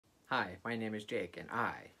Hi, my name is Jake, and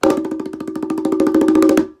I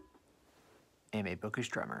am a bookish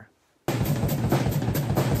drummer.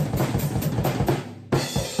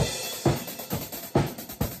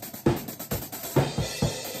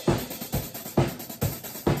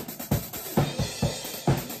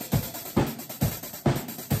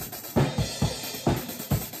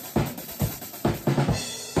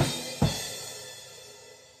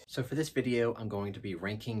 So for this video, I'm going to be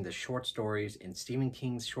ranking the short stories in Stephen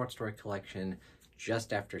King's short story collection,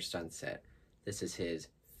 Just After Sunset. This is his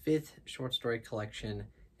 5th short story collection,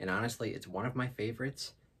 and honestly, it's one of my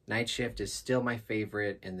favorites. Night Shift is still my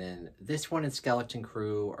favorite, and then this one and Skeleton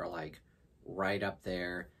Crew are like right up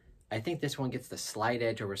there. I think this one gets the slight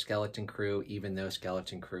edge over Skeleton Crew, even though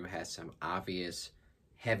Skeleton Crew has some obvious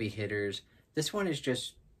heavy hitters. This one is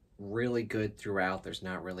just really good throughout. There's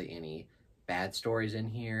not really any bad stories in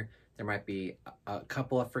here. There might be a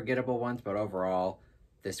couple of forgettable ones, but overall,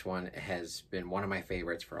 this one has been one of my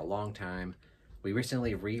favorites for a long time. We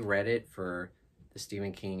recently reread it for the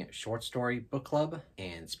Stephen King Short Story Book Club.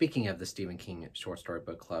 And speaking of the Stephen King Short Story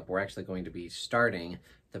Book Club, we're actually going to be starting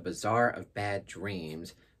The Bazaar of Bad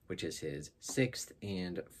Dreams, which is his 6th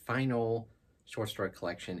and final short story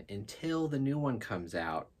collection until the new one comes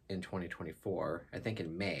out in 2024, I think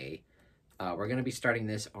in May. We're going to be starting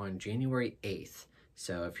this on January 8th.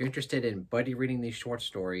 So if you're interested in buddy reading these short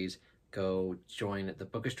stories, go join the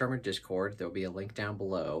Bookish Drummer Discord. There'll be a link down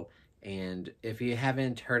below. And if you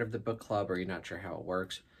haven't heard of the book club or you're not sure how it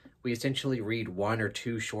works, we essentially read 1 or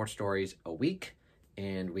 2 short stories a week,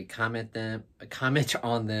 and we comment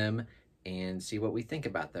on them and see what we think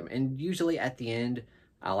about them. And usually at the end,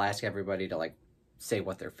 I'll ask everybody to like say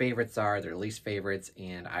what their favorites are, their least favorites,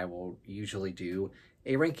 and I will usually do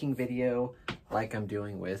a ranking video like I'm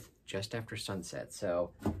doing with Just After Sunset. So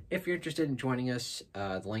if you're interested in joining us,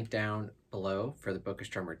 the link down below for the Bookish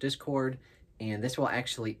Drummer Discord. And this will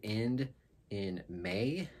actually end in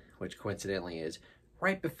May, which coincidentally is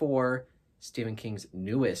right before Stephen King's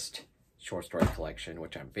newest short story collection,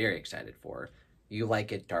 which I'm very excited for, You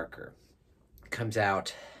Like It Darker. It comes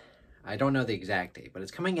out, I don't know the exact date, but it's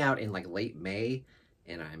coming out in like late May,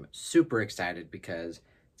 and I'm super excited because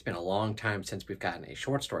it's been a long time since we've gotten a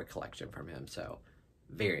short story collection from him, so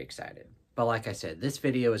very excited. But like I said, this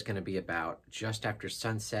video is going to be about Just After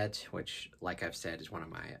Sunset, which, like I've said, is one of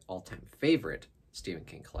my all-time favorite Stephen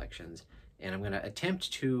King collections, and I'm going to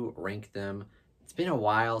attempt to rank them. It's been a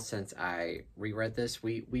while since I reread this.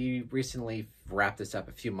 We recently wrapped this up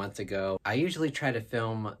a few months ago. I usually try to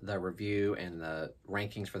film the review and the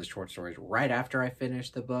rankings for the short stories right after I finish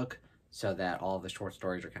the book, so that all the short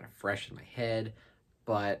stories are kind of fresh in my head.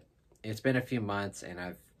 But it's been a few months, and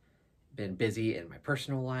I've been busy in my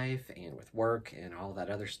personal life and with work and all that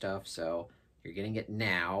other stuff, so you're getting it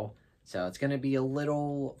now. So it's going to be a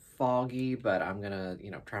little foggy, but I'm going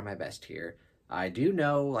to, try my best here. I do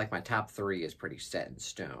know, like, my top 3 is pretty set in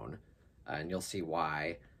stone, and you'll see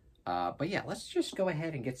why. But yeah, let's just go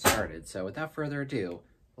ahead and get started. So without further ado,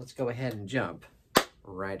 let's go ahead and jump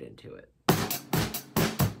right into it.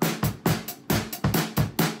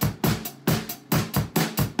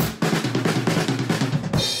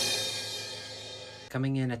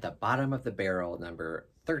 Coming in at the bottom of the barrel, number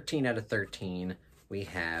 13 out of 13, we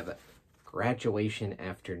have Graduation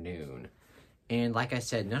Afternoon. And like I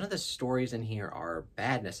said, none of the stories in here are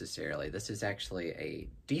bad necessarily. This is actually a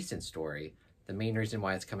decent story. The main reason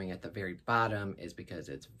why it's coming at the very bottom is because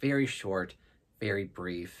it's very short, very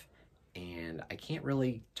brief, and I can't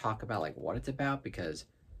really talk about like what it's about because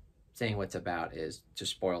saying what's about is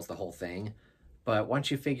just spoils the whole thing. But once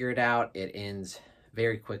you figure it out, it ends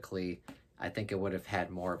very quickly. I think it would have had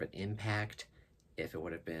more of an impact if it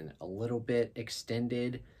would have been a little bit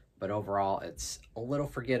extended, but overall it's a little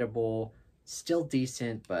forgettable, still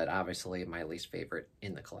decent, but obviously my least favorite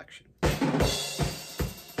in the collection.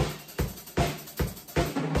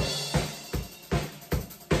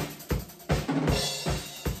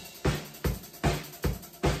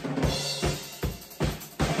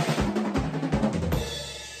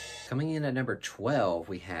 Coming in at number 12,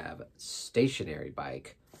 we have Stationary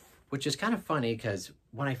Bike, which is kind of funny because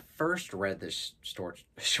when I first read this short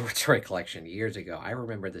story collection years ago, I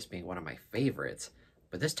remember this being one of my favorites.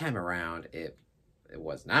 But this time around, it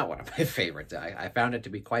was not one of my favorites. I found it to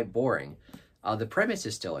be quite boring. The premise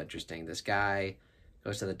is still interesting. This guy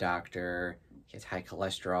goes to the doctor, he has high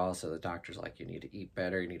cholesterol, so the doctor's like, you need to eat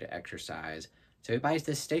better, you need to exercise. So he buys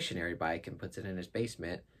this stationary bike and puts it in his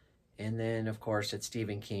basement. And then, of course, it's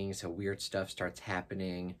Stephen King, so weird stuff starts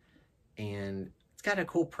happening. And it's got a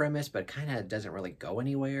cool premise, but kind of doesn't really go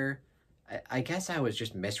anywhere. I guess I was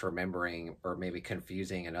just misremembering or maybe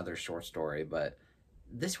confusing another short story, but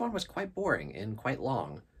this one was quite boring and quite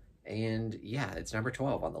long. And yeah, it's number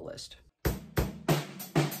 12 on the list.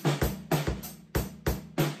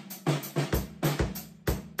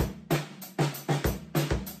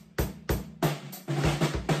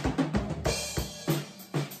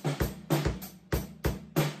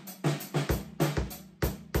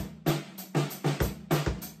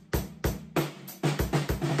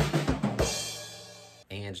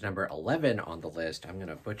 And number 11 on the list, I'm going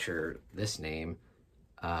to butcher this name,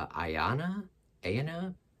 Ayana?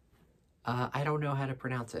 I don't know how to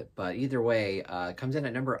pronounce it, but either way, comes in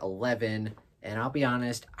at number 11, and I'll be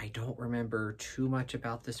honest, I don't remember too much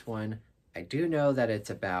about this one. I do know that it's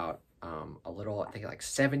about a little, I think like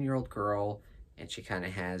 7-year-old girl, and she kind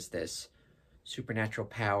of has this supernatural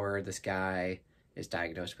power. This guy is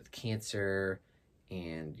diagnosed with cancer,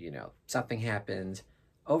 and, you know, something happens.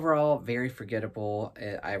 Overall, very forgettable.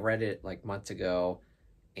 I read it like months ago,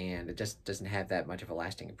 and it just doesn't have that much of a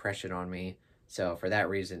lasting impression on me. So for that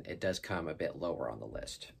reason, it does come a bit lower on the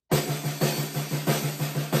list.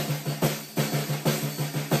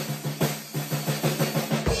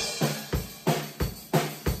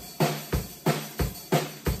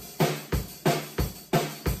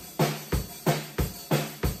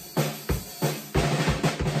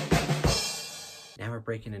 Now we're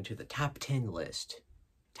breaking into the top 10 list.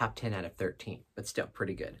 Top 10 out of 13, but still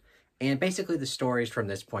pretty good. And basically the stories from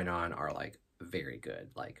this point on are like very good.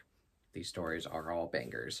 Like these stories are all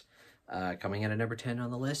bangers. Coming in at number 10 on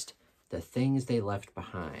the list, The Things They Left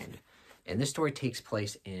Behind. And this story takes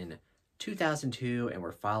place in 2002, and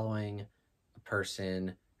we're following a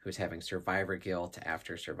person who's having survivor guilt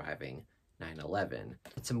after surviving 9/11.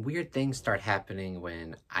 But some weird things start happening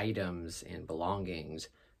when items and belongings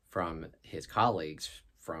from his colleagues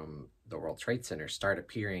from the World Trade Center start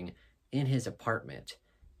appearing in his apartment,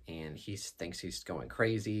 and he thinks he's going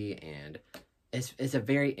crazy, and it's a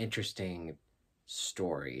very interesting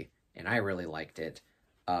story, and I really liked it.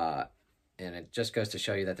 And it just goes to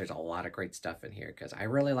show you that there's a lot of great stuff in here, because I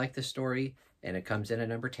really like this story, and it comes in at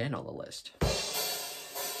number 10 on the list.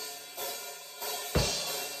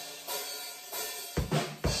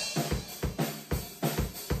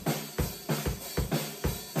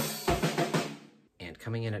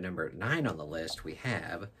 Coming in at number 9 on the list, we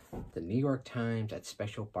have The New York Times at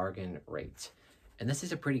Special Bargain Rates. And this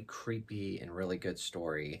is a pretty creepy and really good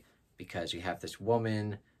story, because you have this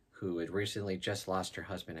woman who had recently just lost her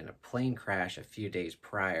husband in a plane crash a few days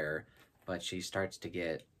prior, but she starts to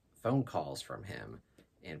get phone calls from him,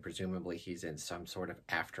 and presumably he's in some sort of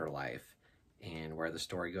afterlife. And where the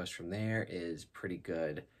story goes from there is pretty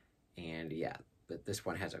good. And yeah, but this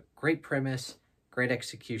one has a great premise, great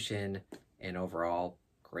execution, and overall,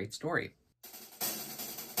 great story.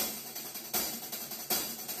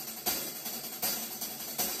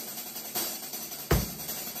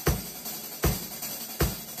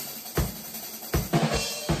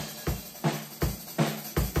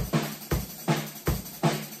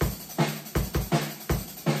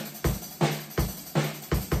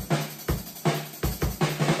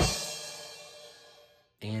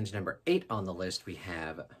 And number 8 on the list, we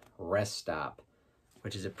have Rest Stop,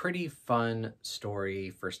 which is a pretty fun story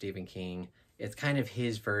for Stephen King. It's kind of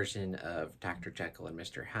his version of Dr. Jekyll and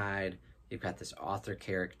Mr. Hyde. You've got this author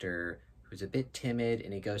character who's a bit timid,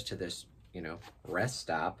 and he goes to this, you know, rest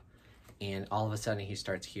stop, and all of a sudden he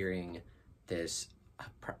starts hearing this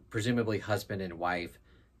presumably husband and wife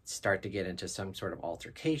start to get into some sort of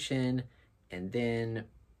altercation, and then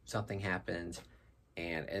something happens,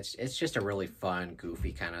 and it's just a really fun,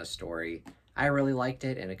 goofy kind of story. I really liked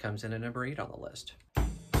it, and it comes in at number 8 on the list.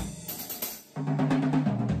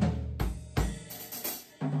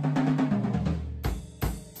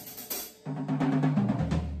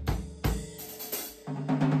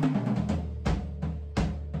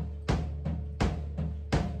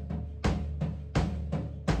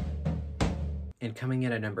 And coming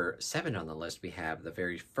in at number 7 on the list, we have the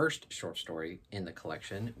very first short story in the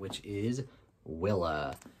collection, which is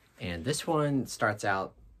Willa. And this one starts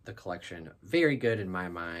out the collection very good in my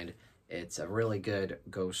mind. It's a really good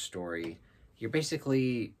ghost story. You're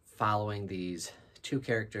basically following these two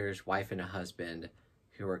characters, wife and a husband,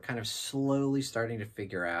 who are kind of slowly starting to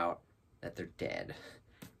figure out that they're dead.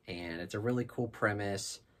 And it's a really cool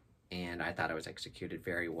premise, and I thought it was executed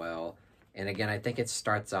very well. And again, I think it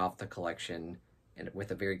starts off the collection and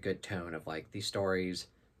with a very good tone of like, these stories,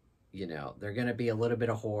 you know, they're going to be a little bit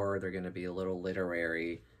of horror, they're going to be a little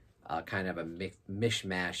literary, kind of a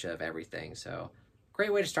mishmash of everything. So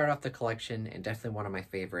great way to start off the collection, and definitely one of my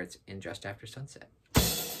favorites in Just After Sunset.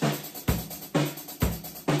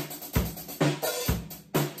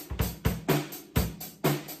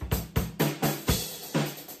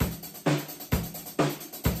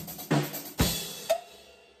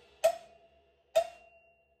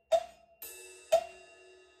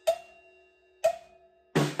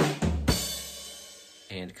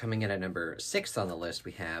 And coming in at number 6 on the list,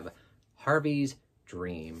 we have Harvey's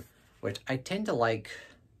Dream, which I tend to like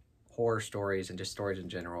horror stories and just stories in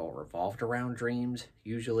general revolved around dreams,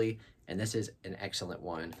 usually, and this is an excellent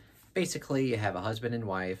one. Basically, you have a husband and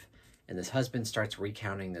wife, and this husband starts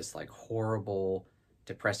recounting this, like, horrible,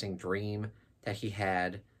 depressing dream that he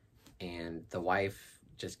had, and the wife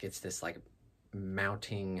just gets this, like,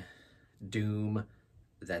 mounting doom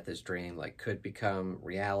that this dream, like, could become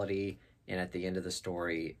reality, and at the end of the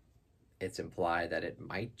story, it's implied that it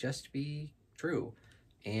might just be true.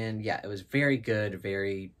 And yeah, it was very good,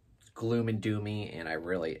 very gloom and doomy, and I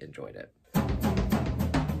really enjoyed it.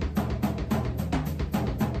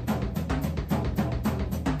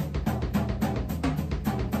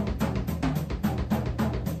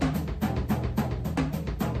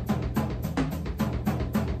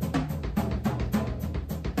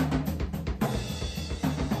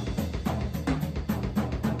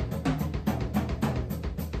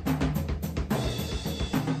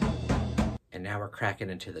 Now we're cracking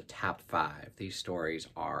into the top 5. These stories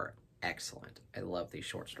are excellent. I love these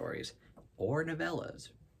short stories or novellas.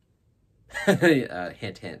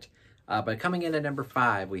 Hint, hint. But coming in at number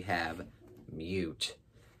 5, we have Mute.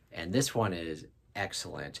 And this one is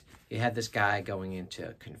excellent. You have this guy going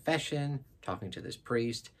into confession, talking to this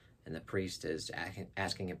priest, and the priest is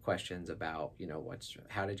asking him questions about, you know,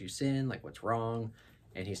 how did you sin? Like, what's wrong?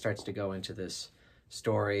 And he starts to go into this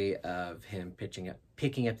story of him picking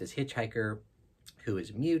up this hitchhiker who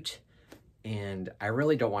is mute, and I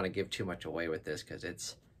really don't want to give too much away with this because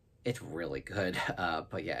it's really good.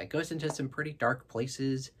 But yeah, it goes into some pretty dark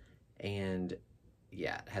places, and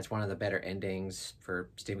yeah, it has one of the better endings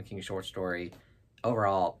for Stephen King's short story.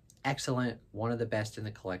 Overall, excellent, one of the best in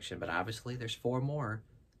the collection, but obviously there's 4 more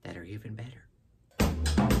that are even better.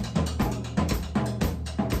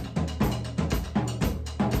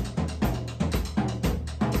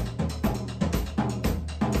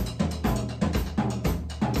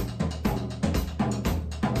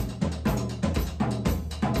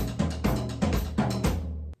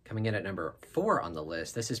 Coming in at number 4 on the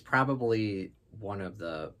list, this is probably one of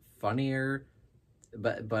the funnier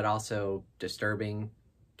but also disturbing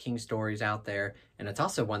King stories out there, and it's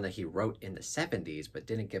also one that he wrote in the 70s but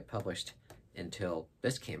didn't get published until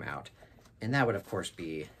this came out, and that would of course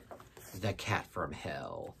be The Cat from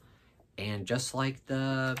Hell. And just like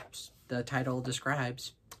the title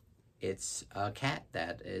describes, it's a cat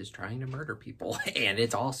that is trying to murder people, and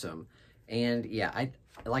it's awesome. And yeah,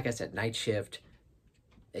 like I said, Night Shift,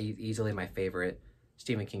 easily my favorite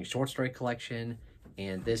Stephen King short story collection,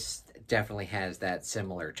 and this definitely has that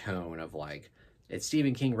similar tone of, like, it's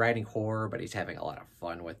Stephen King writing horror, but he's having a lot of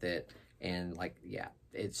fun with it, and, like, yeah,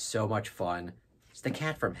 it's so much fun. It's The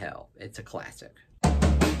Cat from Hell. It's a classic.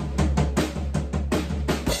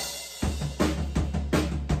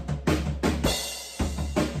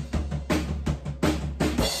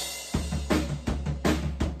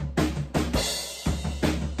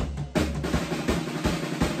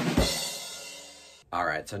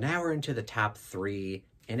 Alright, so now we're into the top 3,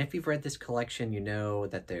 and if you've read this collection, you know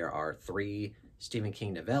that there are 3 Stephen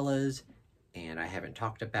King novellas, and I haven't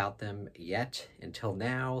talked about them yet until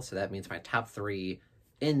now, so that means my top 3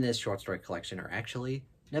 in this short story collection are actually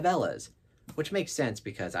novellas, which makes sense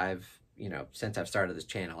because since I've started this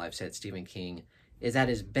channel, I've said Stephen King is at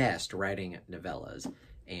his best writing novellas,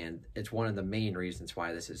 and it's one of the main reasons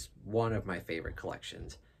why this is one of my favorite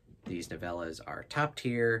collections. These novellas are top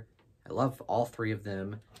tier. I love all 3 of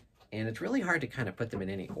them, and it's really hard to kind of put them in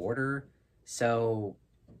any order, so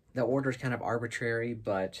the order is kind of arbitrary,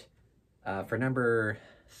 but for number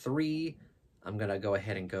 3, I'm going to go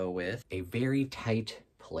ahead and go with A Very Tight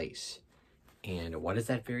Place. And what is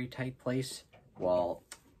that very tight place? Well,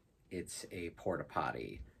 it's a porta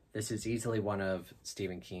potty. This is easily one of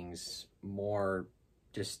Stephen King's more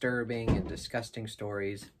disturbing and disgusting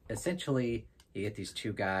stories. Essentially, you get these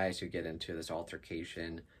 2 guys who get into this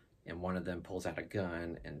altercation, and one of them pulls out a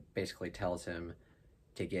gun and basically tells him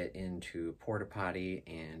to get into porta potty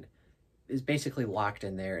and is basically locked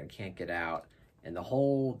in there and can't get out. And the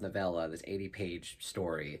whole novella, this 80-page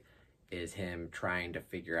story, is him trying to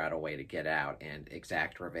figure out a way to get out and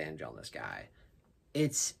exact revenge on this guy.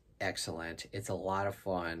 It's excellent. It's a lot of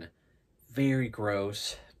fun. Very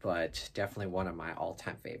gross, but definitely one of my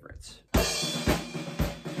all-time favorites.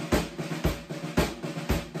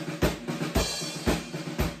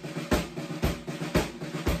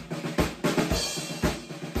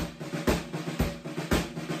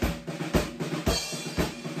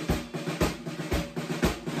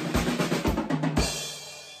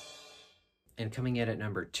 And coming in at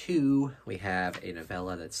number 2, we have a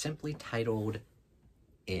novella that's simply titled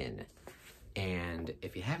In. And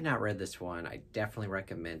if you have not read this one, I definitely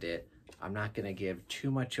recommend it. I'm not going to give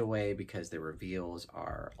too much away because the reveals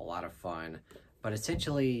are a lot of fun. But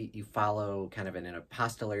essentially, you follow kind of in an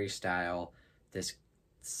epistolary style this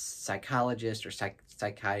psychologist or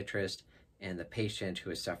psychiatrist and the patient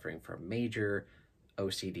who is suffering from major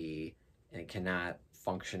OCD and cannot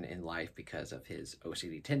function in life because of his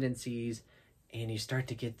OCD tendencies. And you start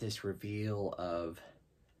to get this reveal of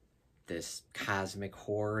this cosmic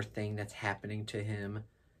horror thing that's happening to him,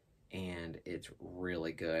 and it's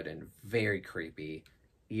really good and very creepy.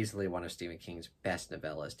 Easily one of Stephen King's best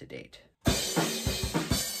novellas to date.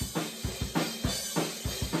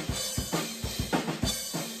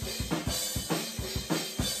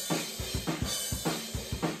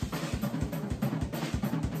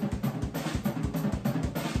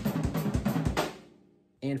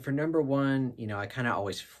 And for number one, you know, I kind of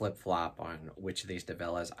always flip-flop on which of these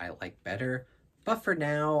novellas I like better. But for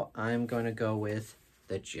now, I'm going to go with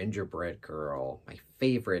The Gingerbread Girl, my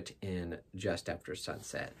favorite in Just After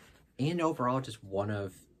Sunset. And overall, just one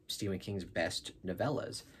of Stephen King's best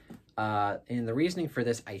novellas. And the reasoning for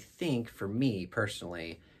this, I think, for me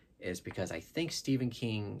personally, is because I think Stephen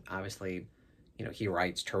King, obviously, you know, he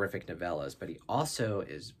writes terrific novellas, but he also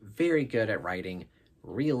is very good at writing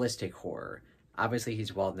realistic horror. Obviously,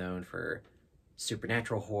 he's well known for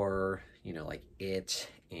supernatural horror, you know, like It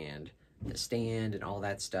and The Stand and all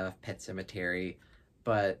that stuff, Pet Sematary.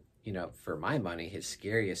 But, you know, for my money, his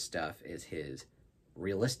scariest stuff is his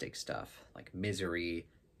realistic stuff, like Misery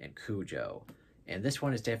and Cujo. And this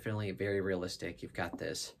one is definitely very realistic. You've got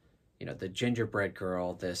this, you know, the gingerbread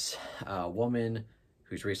girl, this woman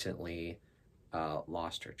who's recently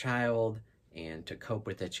lost her child, and to cope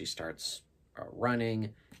with it, she starts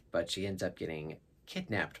running, but she ends up getting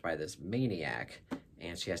kidnapped by this maniac,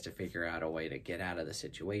 and she has to figure out a way to get out of the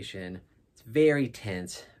situation. It's very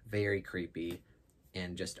tense, very creepy,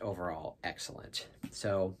 and just overall excellent.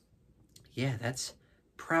 So yeah, that's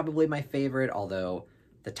probably my favorite, although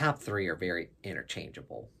the top three are very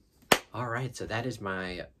interchangeable. All right, so that is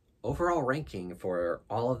my overall ranking for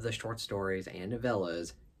all of the short stories and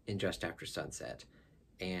novellas in Just After Sunset.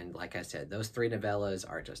 And like I said, those three novellas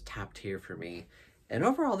are just top tier for me. And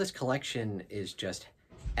overall, this collection is just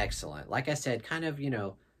excellent. Like I said, kind of, you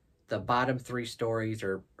know, the bottom three stories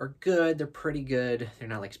are good. They're pretty good. They're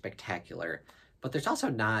not like spectacular. But there's also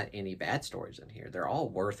not any bad stories in here. They're all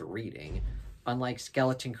worth reading. Unlike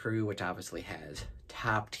Skeleton Crew, which obviously has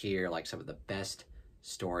top tier, like some of the best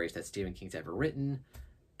stories that Stephen King's ever written,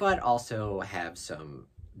 but also have some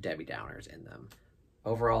Debbie Downers in them.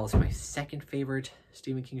 Overall, it's my second favorite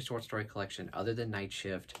Stephen King short story collection other than Night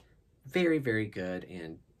Shift. Very, very good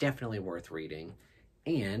and definitely worth reading.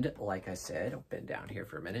 And like I said, I'll bend down here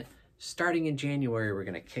for a minute. Starting in January, we're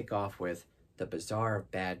going to kick off with The Bazaar of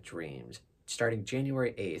Bad Dreams, starting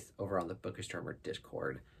January 8th over on the Bookish Drummer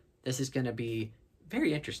Discord. This is going to be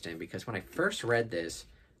very interesting because when I first read this,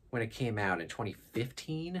 when it came out in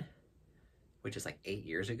 2015, which is like 8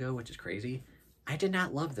 years ago, which is crazy, I did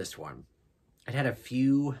not love this one. It had a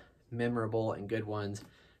few memorable and good ones,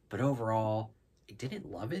 but overall, I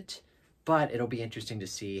didn't love it. But it'll be interesting to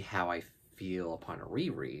see how I feel upon a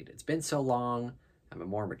reread. It's been so long. I'm a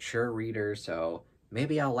more mature reader, so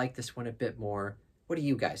maybe I'll like this one a bit more. What do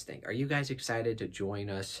you guys think? Are you guys excited to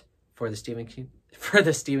join us for the Stephen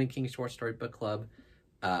King Short Story Book Club?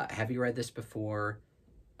 Have you read this before?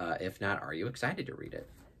 If not, are you excited to read it?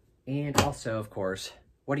 And also, of course,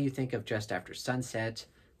 what do you think of Just After Sunset?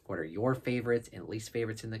 What are your favorites and least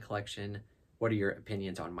favorites in the collection? What are your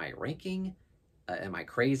opinions on my ranking? Am I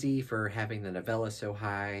crazy for having the novella so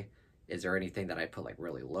high? Is there anything that I put like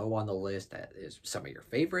really low on the list that is some of your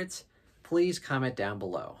favorites? Please comment down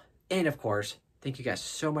below. And of course, thank you guys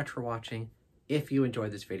so much for watching. If you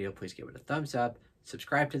enjoyed this video, please give it a thumbs up,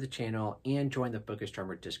 subscribe to the channel, and join the Bookish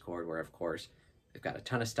Drummer Discord, where of course, we've got a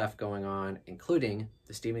ton of stuff going on, including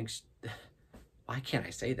the why can't I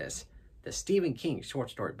say this? The Stephen King Short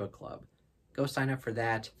Story Book Club. Go sign up for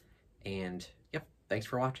that. And yep, thanks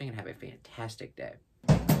for watching and have a fantastic day.